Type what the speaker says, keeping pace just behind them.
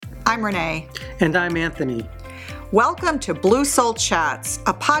I'm Renee. And I'm Anthony. Welcome to Blue Soul Chats,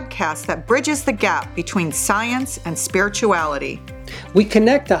 a podcast that bridges the gap between science and spirituality. We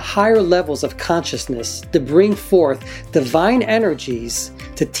connect to higher levels of consciousness to bring forth divine energies,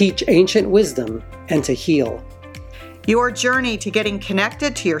 to teach ancient wisdom, and to heal. Your journey to getting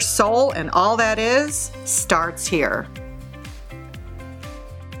connected to your soul and all that is starts here.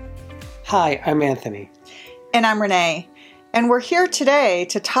 Hi, I'm Anthony. And I'm Renee. And we're here today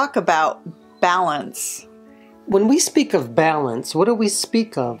to talk about balance. When we speak of balance, what do we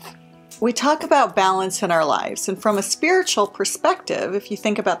speak of? We talk about balance in our lives. And from a spiritual perspective, if you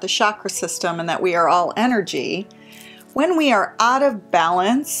think about the chakra system and that we are all energy, when we are out of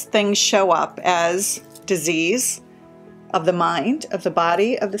balance, things show up as disease of the mind, of the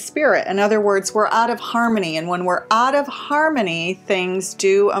body, of the spirit. In other words, we're out of harmony. And when we're out of harmony, things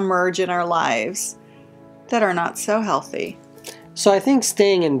do emerge in our lives that are not so healthy. So I think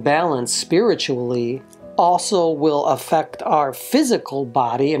staying in balance spiritually also will affect our physical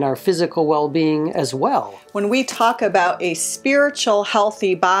body and our physical well-being as well. When we talk about a spiritual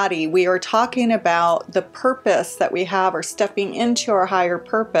healthy body, we are talking about the purpose that we have, or stepping into our higher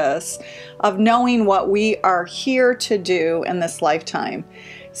purpose of knowing what we are here to do in this lifetime.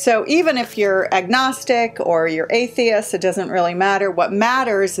 So even if you're agnostic or you're atheist, it doesn't really matter. What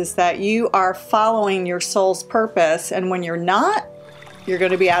matters is that you are following your soul's purpose, and when you're not, you're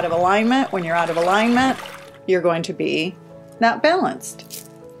going to be out of alignment. When you're out of alignment, you're going to be not balanced.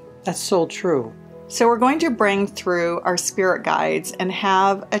 That's so true. So we're going to bring through our spirit guides and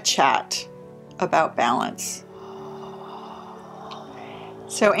have a chat about balance.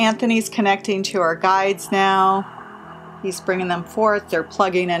 So Anthony's connecting to our guides now. He's bringing them forth. They're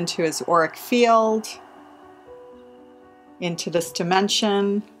plugging into his auric field, into this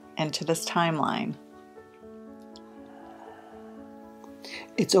dimension, into this timeline.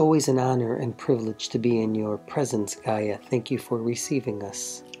 It's always an honor and privilege to be in your presence, Gaia. Thank you for receiving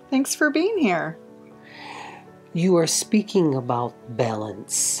us. Thanks for being here. You are speaking about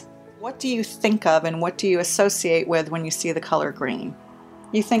balance. What do you think of and what do you associate with when you see the color green?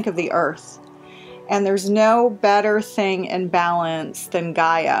 You think of the earth. And there's no better thing in balance than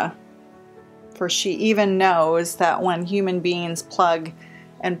Gaia. For she even knows that when human beings plug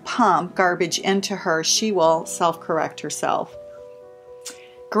and pump garbage into her, she will self-correct herself.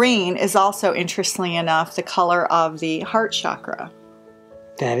 Green is also, interestingly enough, the color of the heart chakra.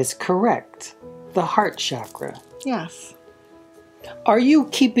 That is correct. The heart chakra. Yes. Are you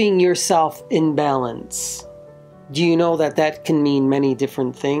keeping yourself in balance? Do you know that that can mean many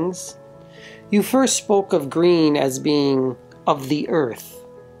different things? You first spoke of green as being of the earth.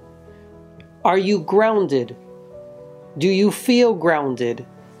 Are you grounded? Do you feel grounded?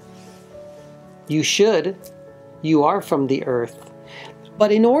 You should. You are from the earth.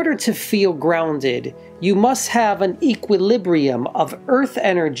 But in order to feel grounded, you must have an equilibrium of earth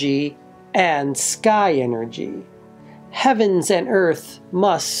energy and sky energy. Heavens and earth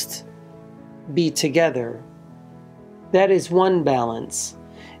must be together. That is one balance.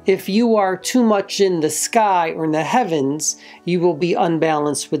 If you are too much in the sky or in the heavens, you will be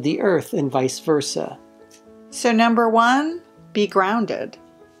unbalanced with the earth and vice versa. So number one, be grounded.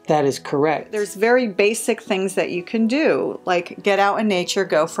 That is correct. There's very basic things that you can do, like get out in nature,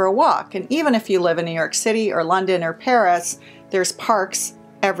 go for a walk. And even if you live in New York City or London or Paris, there's parks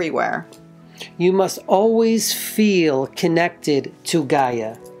everywhere. You must always feel connected to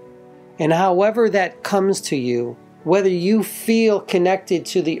Gaia. And however that comes to you, whether you feel connected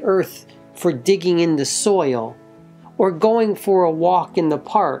to the earth for digging in the soil, or going for a walk in the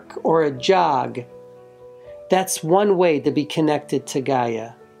park or a jog, that's one way to be connected to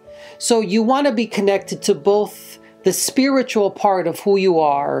Gaia. So you want to be connected to both the spiritual part of who you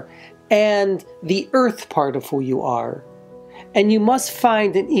are and the earth part of who you are. And you must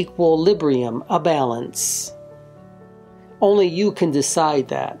find an equilibrium, a balance. Only you can decide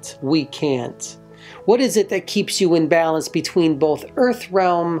that. We can't. What is it that keeps you in balance between both earth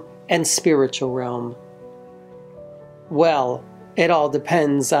realm and spiritual realm? Well, it all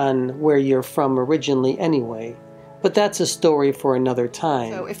depends on where you're from originally anyway. But that's a story for another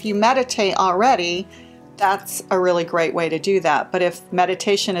time. So if you meditate already, that's a really great way to do that. But if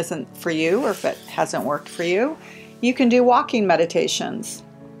meditation isn't for you, or if it hasn't worked for you, you can do walking meditations.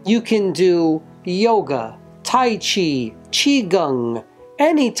 You can do yoga, tai chi, qigong,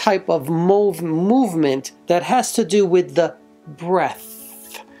 any type of movement that has to do with the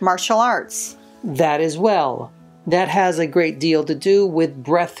breath. Martial arts. That as well. That has a great deal to do with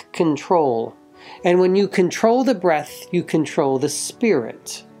breath control. And when you control the breath, you control the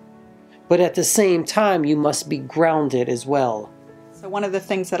spirit. But at the same time, you must be grounded as well. So one of the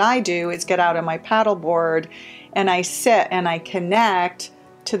things that I do is get out on my paddleboard and I sit and I connect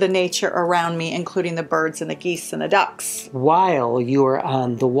to the nature around me, including the birds and the geese and the ducks. While you are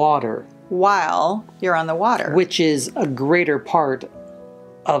on the water. While you're on the water. Which is a greater part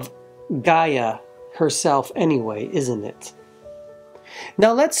of Gaia herself anyway, isn't it?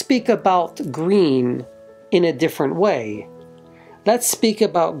 Now let's speak about green in a different way. Let's speak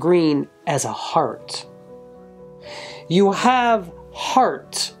about green as a heart. You have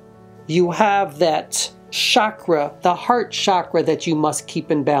heart. You have that chakra, the heart chakra that you must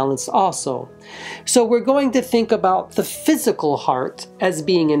keep in balance also. So we're going to think about the physical heart as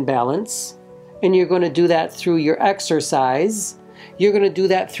being in balance, and you're going to do that through your exercise. You're going to do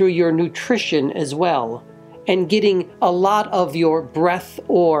that through your nutrition as well, and getting a lot of your breath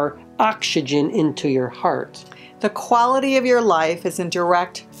or oxygen into your heart. The quality of your life is in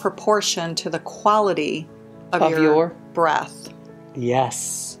direct proportion to the quality of your breath.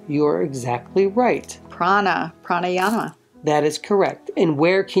 Yes, you're exactly right. Pranayama. That is correct. And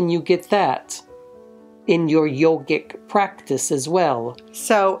where can you get that? In your yogic practice as well.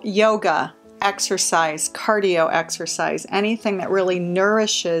 So yoga, exercise, cardio exercise, anything that really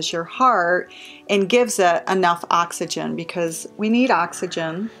nourishes your heart and gives it enough oxygen, because we need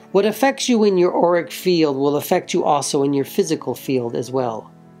oxygen. What affects you in your auric field will affect you also in your physical field as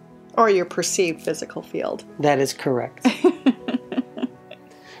well. Or your perceived physical field. That is correct.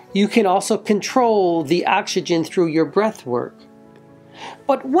 You can also control the oxygen through your breath work.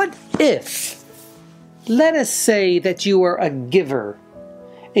 But what if, let us say that you are a giver,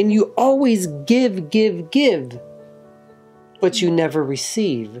 and you always give, but you never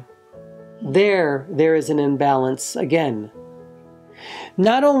receive. There is an imbalance again.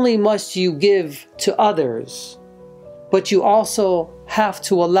 Not only must you give to others, but you also have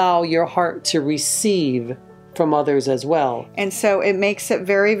to allow your heart to receive from others as well. And so it makes it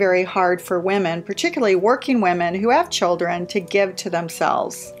very, very hard for women, particularly working women who have children, to give to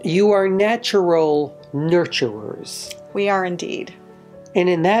themselves. You are natural nurturers. We are indeed. And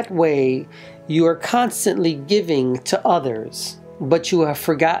in that way, you are constantly giving to others, but you have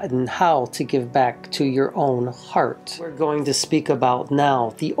forgotten how to give back to your own heart. We're going to speak about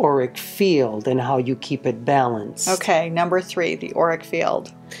now the auric field and how you keep it balanced. Okay, number 3, the auric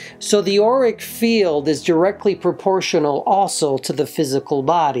field. So the auric field is directly proportional also to the physical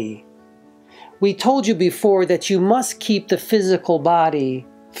body. We told you before that you must keep the physical body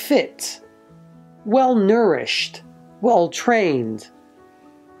fit, well nourished, well trained.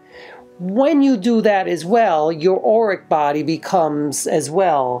 When you do that as well, your auric body becomes as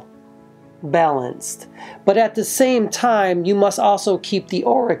well balanced. But at the same time, you must also keep the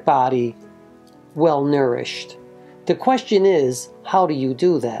auric body well nourished. The question is, how do you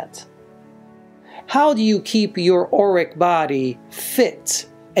do that? How do you keep your auric body fit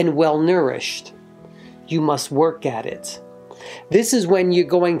and well nourished? You must work at it. This is when you're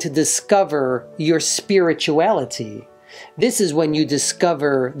going to discover your spirituality. This is when you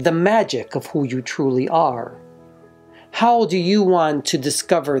discover the magic of who you truly are. How do you want to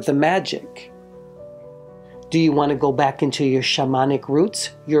discover the magic? Do you want to go back into your shamanic roots,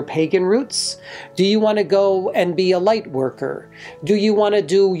 your pagan roots? Do you want to go and be a light worker? Do you want to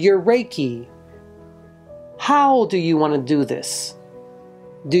do your Reiki? How do you want to do this?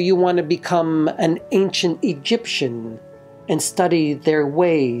 Do you want to become an ancient Egyptian and study their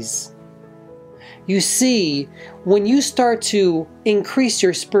ways? You see, when you start to increase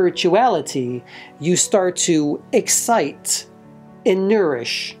your spirituality, you start to excite and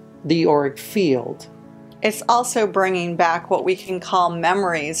nourish the auric field. It's also bringing back what we can call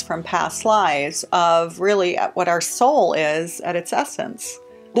memories from past lives of really what our soul is at its essence.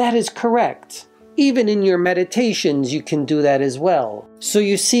 That is correct. Even in your meditations, you can do that as well. So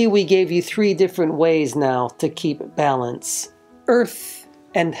you see, we gave you 3 different ways now to keep balance. Earth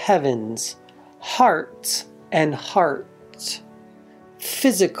and heavens. Heart and heart.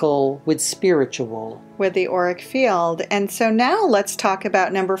 Physical with spiritual. With the auric field. And so now let's talk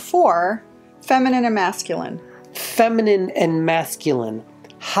about number 4, feminine and masculine. Feminine and masculine.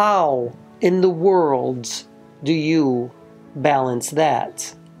 How in the world do you balance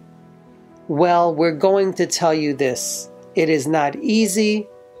that? Well, we're going to tell you this. It is not easy,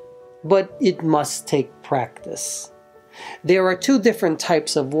 but it must take practice. There are 2 different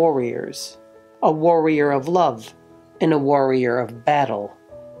types of warriors. A warrior of love and a warrior of battle.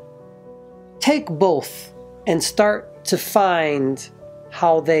 Take both and start to find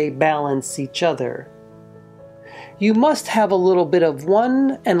how they balance each other. You must have a little bit of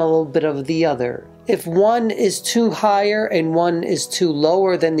one and a little bit of the other. If one is too higher and one is too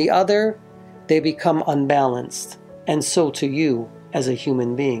lower than the other, they become unbalanced, and so to you. as a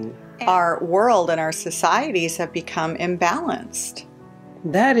human being. Our world and our societies have become imbalanced.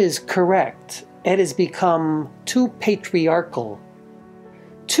 That is correct. It has become too patriarchal.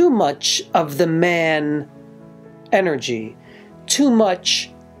 Too much of the man energy. Too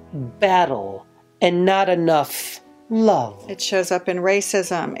much battle and not enough love. It shows up in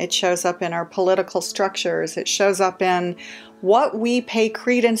racism. It shows up in our political structures. It shows up in what we pay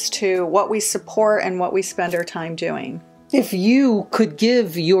credence to, what we support, and what we spend our time doing. If you could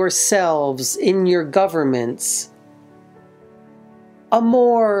give yourselves in your governments a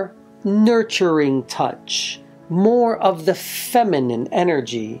more nurturing touch, more of the feminine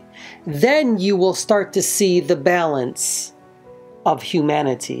energy, then you will start to see the balance of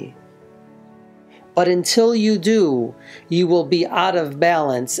humanity. But until you do, you will be out of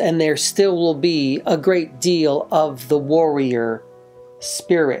balance, and there still will be a great deal of the warrior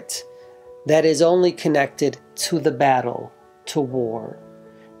spirit that is only connected to the battle, to war.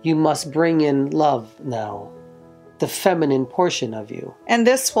 You must bring in love now, the feminine portion of you. And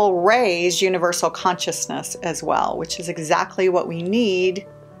this will raise universal consciousness as well, which is exactly what we need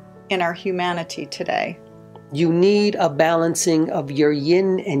in our humanity today. You need a balancing of your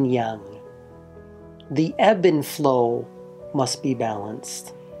yin and yang. The ebb and flow must be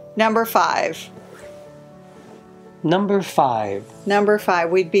balanced. Number 5. Number 5. Number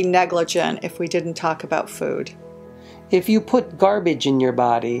 5, we'd be negligent if we didn't talk about food. If you put garbage in your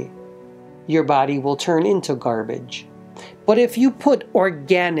body will turn into garbage. But if you put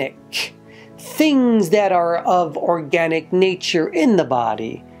organic, things that are of organic nature in the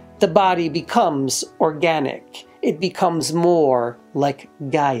body becomes organic. It becomes more like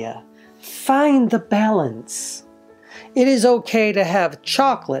Gaia. Find the balance. It is okay to have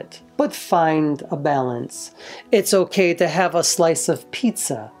chocolate, but find a balance. It's okay to have a slice of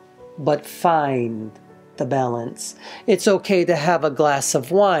pizza, but find the balance. It's okay to have a glass of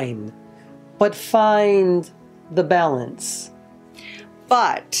wine, but find the balance.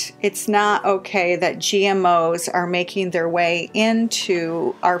 But it's not okay that GMOs are making their way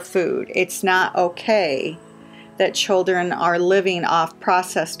into our food. It's not okay that children are living off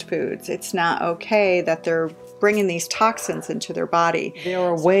processed foods. It's not okay that they're bringing these toxins into their body. There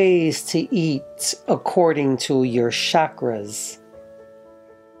are ways to eat according to your chakras.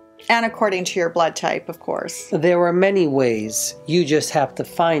 And according to your blood type, of course. There are many ways. You just have to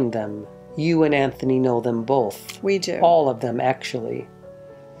find them. You and Anthony know them both. We do. All of them, actually.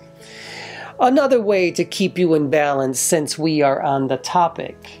 Another way to keep you in balance, since we are on the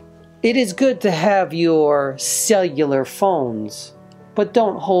topic, it is good to have your cellular phones, but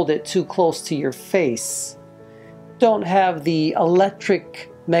don't hold it too close to your face. Don't have the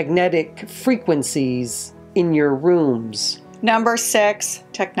electric magnetic frequencies in your rooms. Number 6,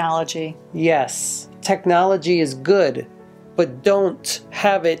 technology. Yes, technology is good, but don't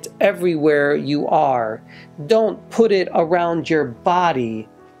have it everywhere you are. Don't put it around your body.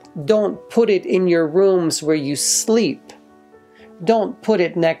 Don't put it in your rooms where you sleep. Don't put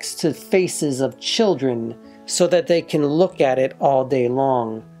it next to faces of children so that they can look at it all day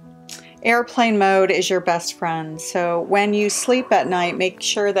long. Airplane mode is your best friend. So when you sleep at night, make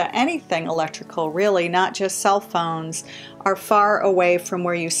sure that anything electrical, really, not just cell phones, are far away from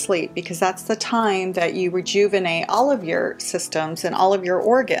where you sleep, because that's the time that you rejuvenate all of your systems and all of your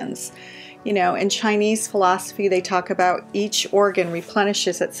organs. You know, in Chinese philosophy, they talk about each organ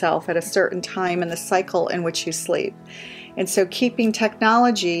replenishes itself at a certain time in the cycle in which you sleep. And so keeping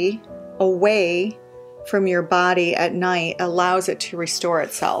technology away from your body at night allows it to restore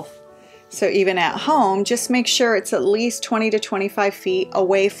itself. So even at home, just make sure it's at least 20 to 25 feet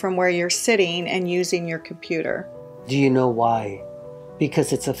away from where you're sitting and using your computer. Do you know why?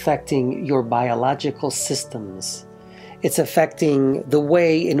 Because it's affecting your biological systems. It's affecting the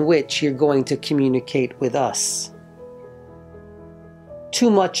way in which you're going to communicate with us. Too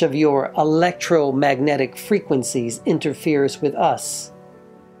much of your electromagnetic frequencies interferes with us.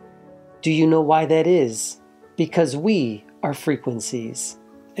 Do you know why that is? Because we are frequencies.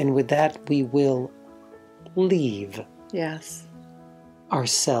 And with that, we will leave Yes.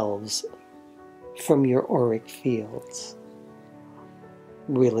 ourselves from your auric fields.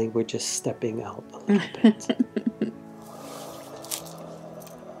 Really, we're just stepping out a little bit.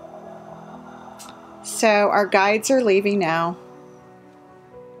 So our guides are leaving now,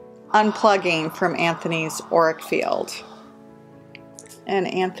 unplugging from Anthony's auric field. And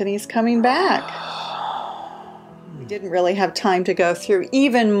Anthony's coming back. We didn't really have time to go through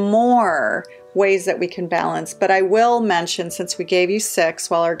even more ways that we can balance, but I will mention, since we gave you 6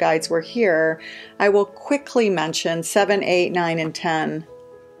 while our guides were here, I will quickly mention 7, 8, 9, and 10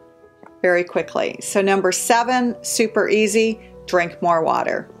 very quickly. So number 7, super easy, drink more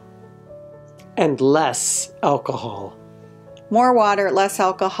water. And less alcohol. More water, less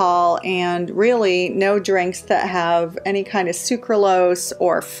alcohol, and really no drinks that have any kind of sucralose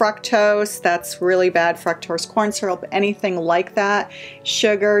or fructose. That's really bad. Fructose corn syrup, anything like that.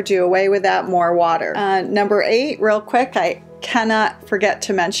 Sugar, do away with that. More water. Number 8, real quick, I cannot forget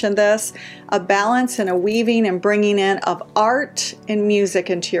to mention this, a balance and a weaving and bringing in of art and music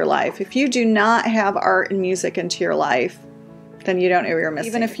into your life. If you do not have art and music into your life, then you don't know what you're missing.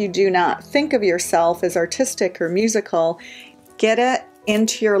 Even if you do not think of yourself as artistic or musical, get it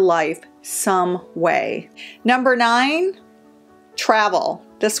into your life some way. Number 9, travel.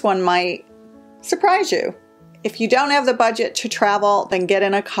 This one might surprise you. If you don't have the budget to travel, then get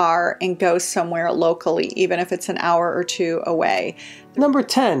in a car and go somewhere locally, even if it's an hour or 2 away. Number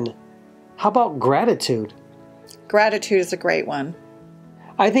 10, how about gratitude? Gratitude is a great one.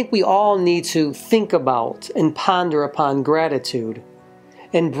 I think we all need to think about and ponder upon gratitude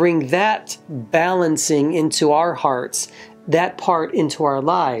and bring that balancing into our hearts, that part into our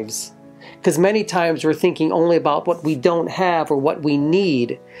lives. Because many times we're thinking only about what we don't have or what we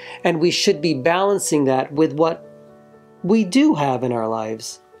need, and we should be balancing that with what we do have in our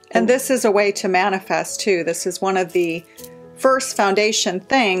lives. And this is a way to manifest too. This is one of the first foundation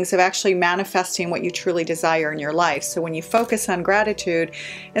things of actually manifesting what you truly desire in your life. So when you focus on gratitude,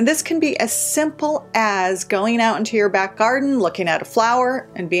 and this can be as simple as going out into your back garden, looking at a flower,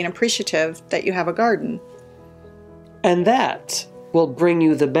 and being appreciative that you have a garden. And that will bring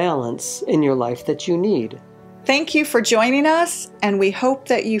you the balance in your life that you need. Thank you for joining us, and we hope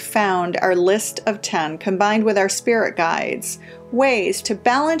that you found our list of 10, combined with our spirit guides, ways to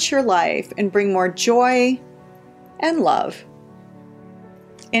balance your life and bring more joy and love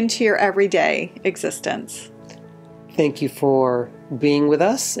into your everyday existence. Thank you for being with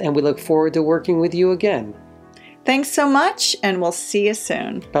us, and we look forward to working with you again. Thanks so much, and we'll see you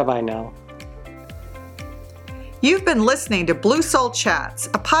soon. Bye-bye now. You've been listening to Blue Soul Chats,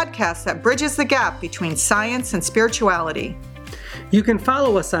 a podcast that bridges the gap between science and spirituality. You can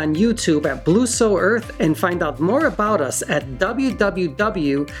follow us on YouTube at Blue Soul Earth and find out more about us at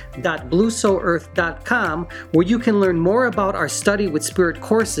www.bluesoulearth.com, where you can learn more about our Study with Spirit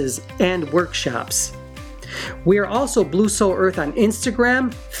courses and workshops. We are also Blue Soul Earth on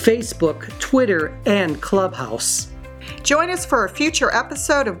Instagram, Facebook, Twitter, and Clubhouse. Join us for a future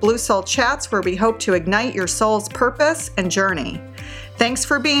episode of Blue Soul Chats, where we hope to ignite your soul's purpose and journey. Thanks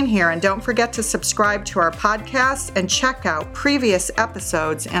for being here, and don't forget to subscribe to our podcast and check out previous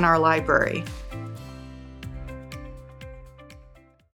episodes in our library.